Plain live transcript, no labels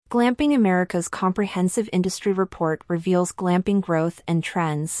Glamping America's comprehensive industry report reveals glamping growth and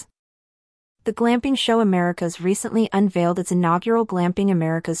trends. The Glamping Show Americas recently unveiled its inaugural Glamping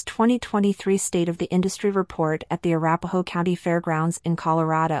America's 2023 State of the Industry Report at the Arapahoe County Fairgrounds in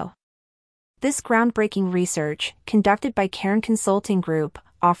Colorado. This groundbreaking research, conducted by Cairn Consulting Group,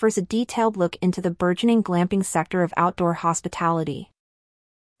 offers a detailed look into the burgeoning glamping sector of outdoor hospitality.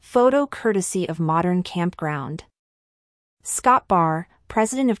 Photo courtesy of Modern Campground. Scott Barr,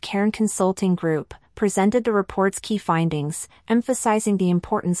 president of Cairn Consulting Group, presented the report's key findings, emphasizing the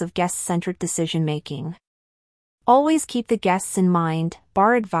importance of guest-centric decision-making. Always keep the guests in mind,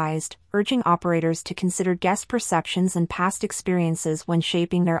 Barr advised, urging operators to consider guest perceptions and past experiences when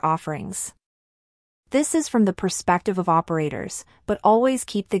shaping their offerings. This is from the perspective of operators, but always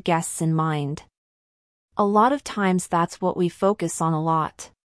keep the guests in mind. A lot of times that's what we focus on a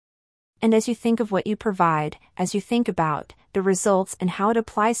lot. And as you think of what you provide, as you think about the results and how it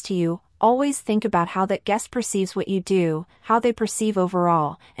applies to you, always think about how that guest perceives what you do, how they perceive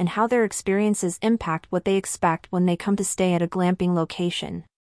overall, and how their experiences impact what they expect when they come to stay at a glamping location.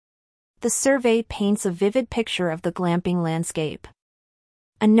 The survey paints a vivid picture of the glamping landscape.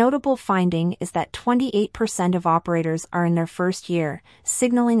 A notable finding is that 28% of operators are in their first year,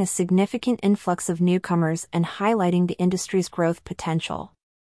 signaling a significant influx of newcomers and highlighting the industry's growth potential.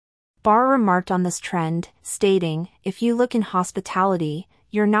 Barr remarked on this trend, stating, "If you look in hospitality,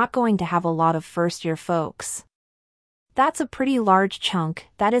 you're not going to have a lot of first-year folks. That's a pretty large chunk,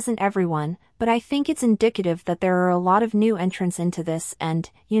 that isn't everyone, but I think it's indicative that there are a lot of new entrants into this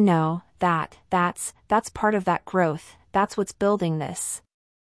and, that's part of that growth, that's what's building this."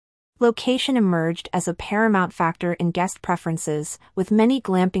 Location emerged as a paramount factor in guest preferences, with many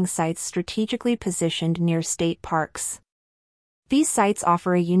glamping sites strategically positioned near state parks. These sites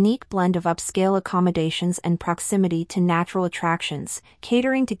offer a unique blend of upscale accommodations and proximity to natural attractions,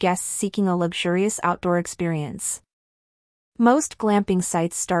 catering to guests seeking a luxurious outdoor experience. Most glamping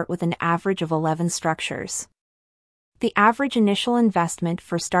sites start with an average of 11 structures. The average initial investment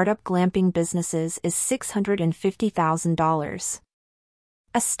for startup glamping businesses is $650,000.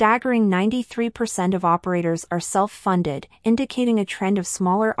 A staggering 93% of operators are self-funded, indicating a trend of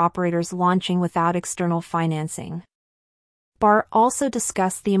smaller operators launching without external financing. Barr also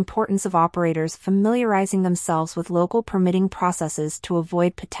discussed the importance of operators familiarizing themselves with local permitting processes to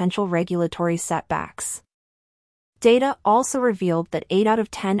avoid potential regulatory setbacks. Data also revealed that 8 out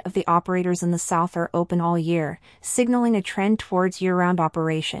of 10 of the operators in the South are open all year, signaling a trend towards year-round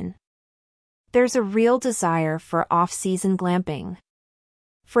operation. There's a real desire for off-season glamping.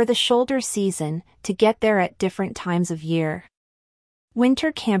 For the shoulder season, to get there at different times of year.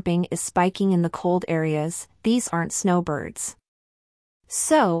 Winter camping is spiking in the cold areas, these aren't snowbirds.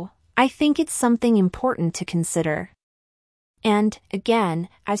 So, I think it's something important to consider. And, again,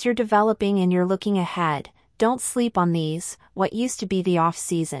 as you're developing and you're looking ahead, don't sleep on these, what used to be the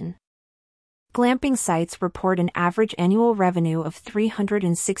off-season. Glamping sites report an average annual revenue of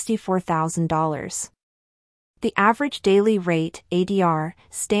 $364,000. The average daily rate, ADR,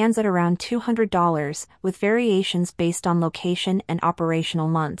 stands at around $200, with variations based on location and operational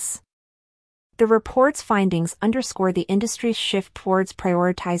months. The report's findings underscore the industry's shift towards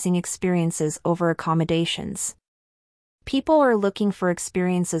prioritizing experiences over accommodations. People are looking for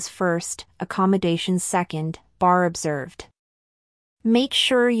experiences first, accommodations second, Barr observed. Make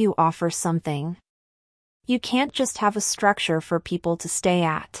sure you offer something. You can't just have a structure for people to stay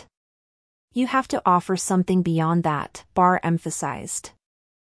at. You have to offer something beyond that, Barr emphasized.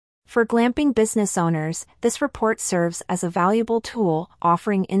 For glamping business owners, this report serves as a valuable tool,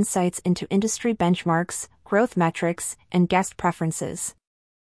 offering insights into industry benchmarks, growth metrics, and guest preferences.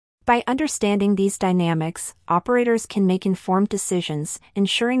 By understanding these dynamics, operators can make informed decisions,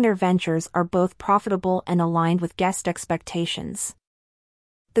 ensuring their ventures are both profitable and aligned with guest expectations.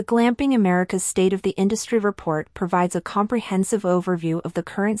 The Glamping America's State of the Industry Report provides a comprehensive overview of the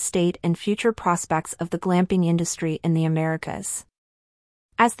current state and future prospects of the glamping industry in the Americas.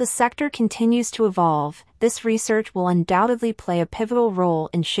 As the sector continues to evolve, this research will undoubtedly play a pivotal role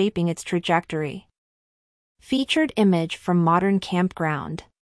in shaping its trajectory. Featured image from Modern Campground.